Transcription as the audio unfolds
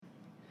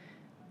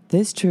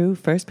This true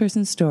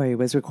first-person story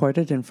was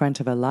recorded in front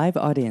of a live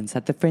audience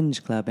at the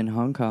Fringe Club in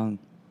Hong Kong.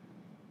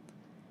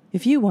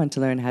 If you want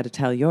to learn how to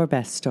tell your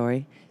best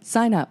story,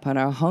 sign up on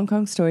our Hong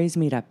Kong Stories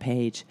meetup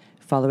page,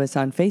 follow us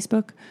on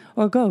Facebook,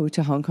 or go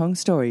to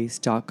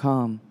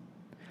hongkongstories.com.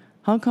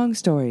 Hong Kong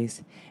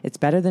Stories. It's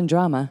better than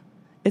drama.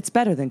 It's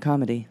better than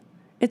comedy.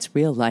 It's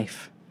real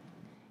life.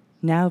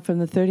 Now from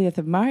the 30th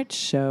of March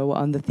show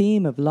on the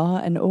theme of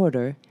law and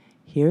order,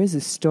 here is a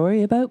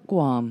story about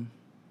Guam.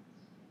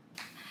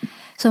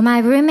 So my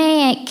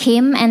roommate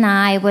Kim and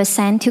I were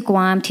sent to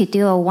Guam to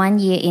do a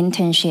one-year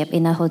internship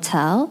in a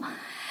hotel.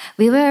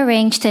 We were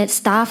arranged at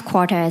staff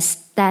quarters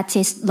that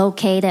is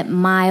located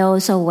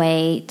miles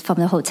away from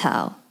the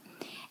hotel.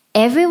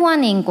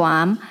 Everyone in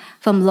Guam,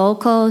 from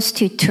locals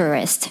to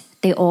tourists,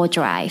 they all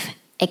drive,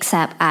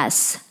 except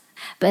us.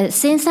 But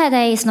since there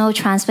is no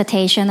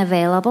transportation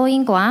available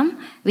in Guam,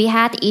 we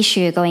had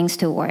issue going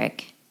to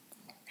work.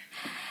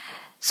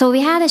 So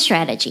we had a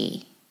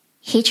strategy,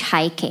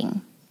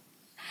 hitchhiking.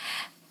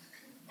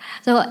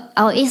 So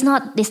it's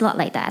not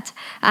like that.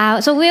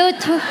 So we'll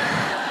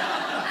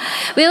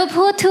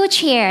put two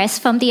chairs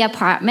from the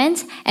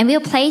apartment and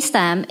we'll place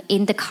them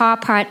in the car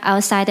park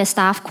outside the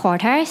staff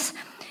quarters.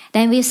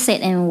 Then we'll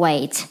sit and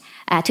wait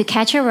to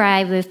catch a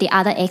ride with the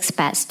other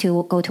expats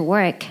to go to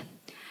work.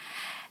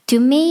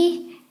 To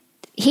me,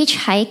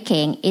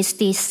 hitchhiking is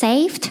the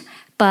safe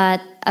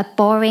but a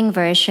boring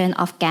version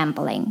of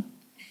gambling.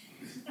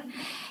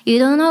 You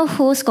don't know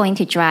who's going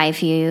to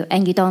drive you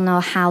and you don't know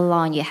how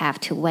long you have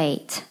to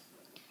wait.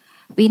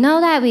 We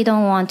know that we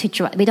don't want to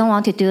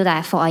do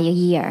that for a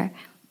year.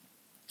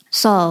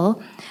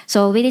 So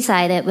we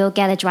decided we'll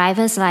get a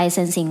driver's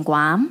license in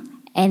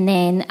Guam, and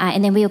then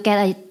we'll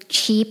get a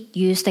cheap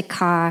used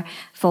car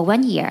for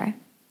 1 year.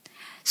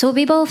 So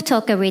we both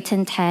took a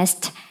written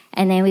test,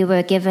 and then we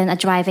were given a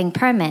driving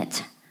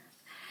permit.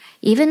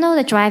 Even though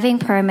the driving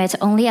permit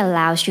only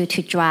allows you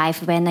to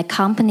drive when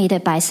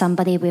accompanied by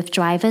somebody with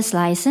driver's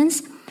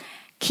license,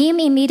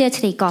 Kim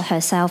immediately got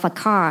herself a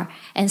car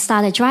and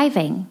started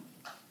driving.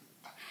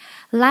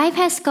 Life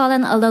has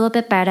gotten a little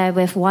bit better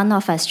with one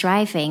of us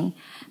driving,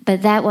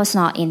 but that was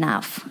not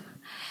enough.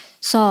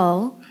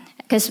 So,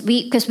 because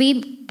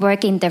we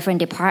work in different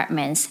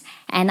departments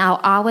and our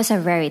hours are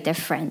very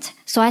different,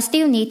 so I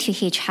still need to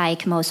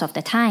hitchhike most of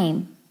the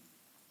time.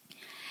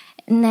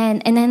 And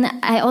then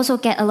I also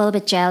get a little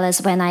bit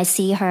jealous when I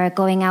see her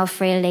going out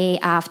freely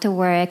after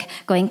work,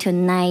 going to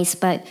nice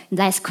but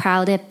less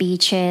crowded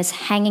beaches,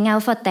 hanging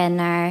out for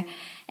dinner,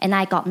 and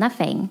I got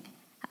nothing.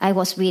 I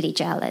was really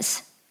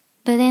jealous.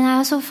 But then I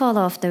also thought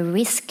of the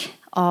risk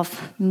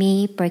of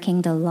me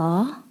breaking the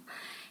law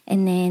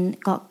and then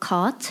got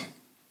caught,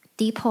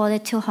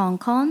 deported to Hong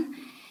Kong,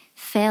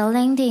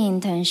 failing the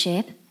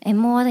internship, and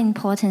more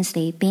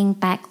importantly,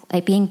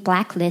 being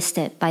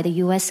blacklisted by the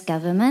US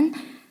government.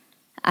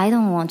 I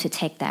don't want to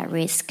take that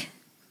risk.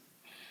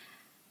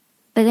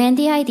 But then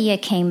the idea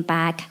came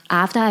back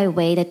after I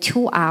waited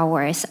 2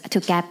 hours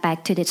to get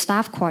back to the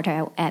staff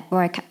quarter at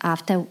work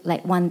after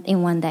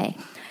one day.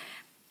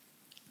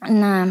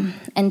 And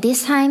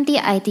this time, the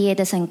idea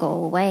doesn't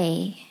go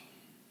away.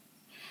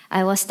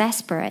 I was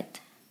desperate.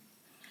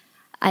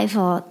 I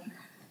thought,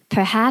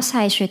 perhaps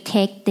I should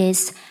take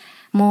this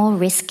more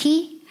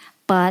risky,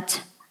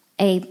 but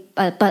a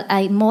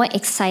more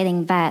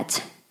exciting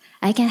bet.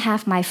 I can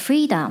have my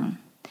freedom.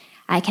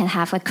 I can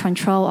have a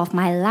control of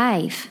my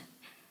life.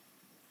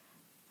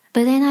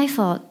 But then I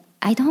thought,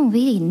 I don't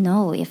really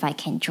know if I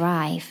can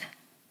drive.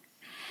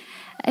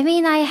 I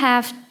mean, I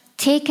have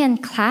taken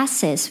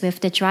classes with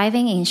the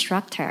driving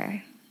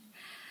instructor,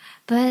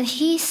 but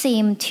he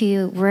seemed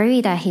to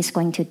worry that he's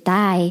going to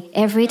die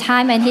every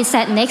time and he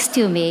sat next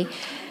to me.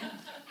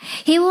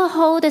 He will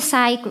hold the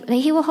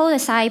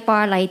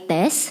sidebar like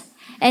this,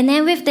 and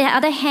then with the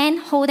other hand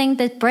holding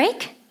the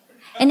brake,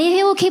 and then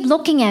he will keep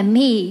looking at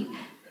me.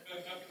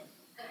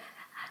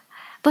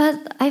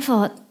 But I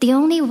thought the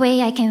only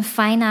way I can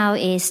find out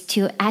is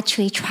to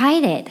actually try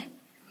it.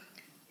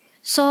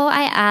 So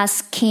I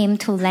asked Kim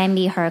to lend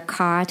me her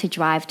car to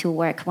drive to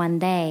work one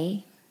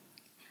day.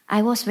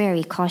 I was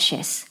very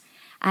cautious.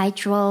 I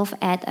drove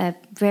at a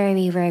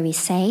very, very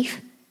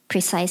safe,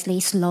 precisely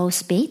slow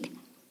speed.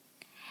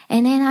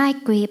 And then I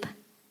grip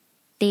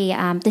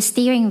the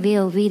steering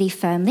wheel really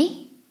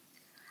firmly.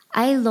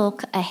 I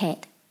look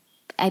ahead.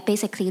 I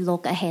basically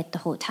look ahead the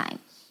whole time.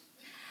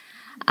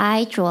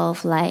 I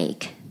drove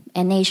like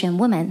an Asian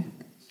woman.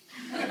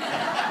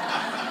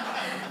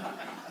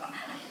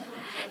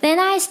 Then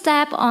I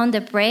step on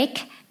the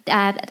brake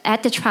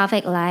at the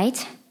traffic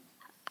light.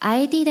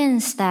 I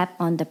didn't step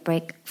on the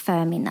brake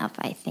firm enough,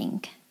 I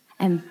think.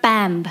 And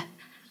bam,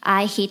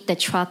 I hit the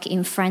truck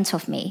in front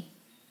of me.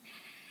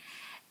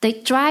 The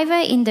driver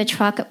in the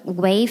truck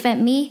waved at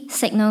me,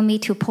 signaled me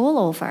to pull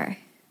over.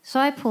 So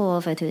I pull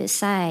over to the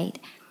side.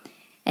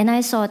 And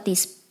I saw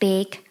this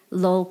big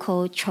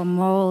local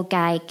Chamorro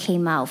guy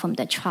came out from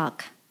the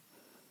truck.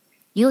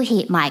 "You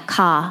hit my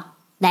car.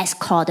 Let's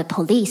call the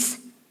police."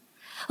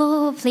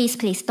 "Oh,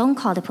 please, don't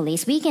call the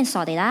police. We can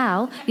sort it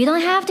out. You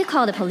don't have to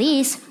call the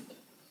police."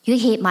 You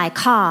hit my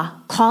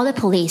car. Call the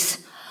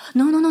police.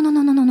 No.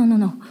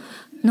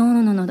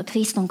 No.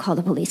 Please don't call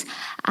the police.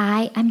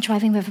 I'm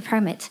driving with a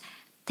permit.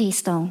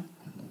 Please don't.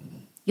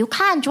 You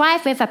can't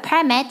drive with a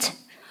permit.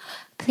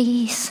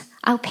 Please,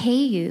 I'll pay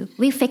you.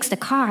 We fix the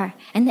car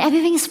and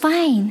everything's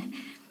fine.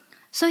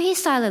 So he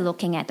started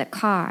looking at the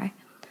car.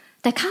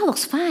 The car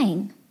looks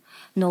fine.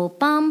 No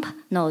bump,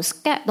 no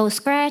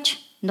scratch,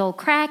 no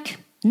crack,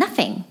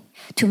 nothing.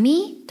 To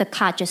me, the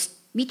car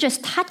we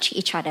just touch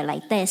each other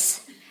like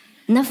this.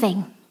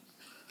 Nothing.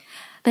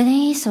 But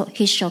then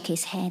he shook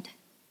his head.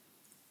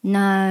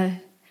 No,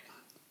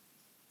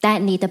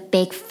 that need a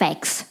big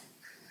fix.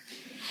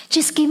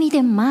 Just give me the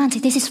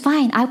amount. This is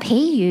fine. I'll pay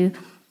you.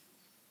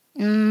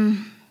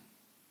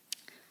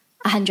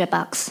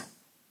 $100.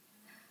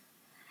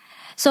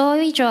 So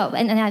we drove,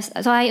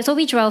 so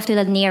we drove to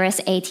the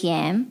nearest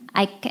ATM.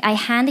 I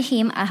handed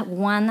him a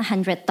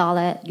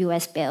 $100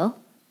 US bill,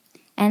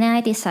 and then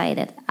I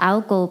decided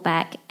I'll go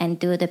back and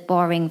do the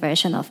boring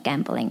version of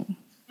gambling.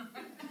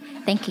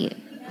 Thank you.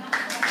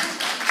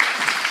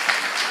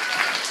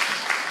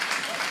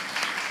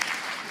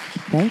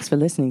 Thanks for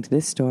listening to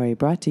this story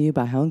brought to you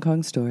by Hong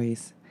Kong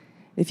Stories.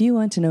 If you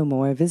want to know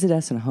more, visit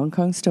us on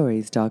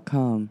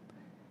HongKongStories.com.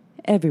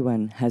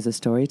 Everyone has a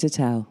story to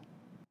tell.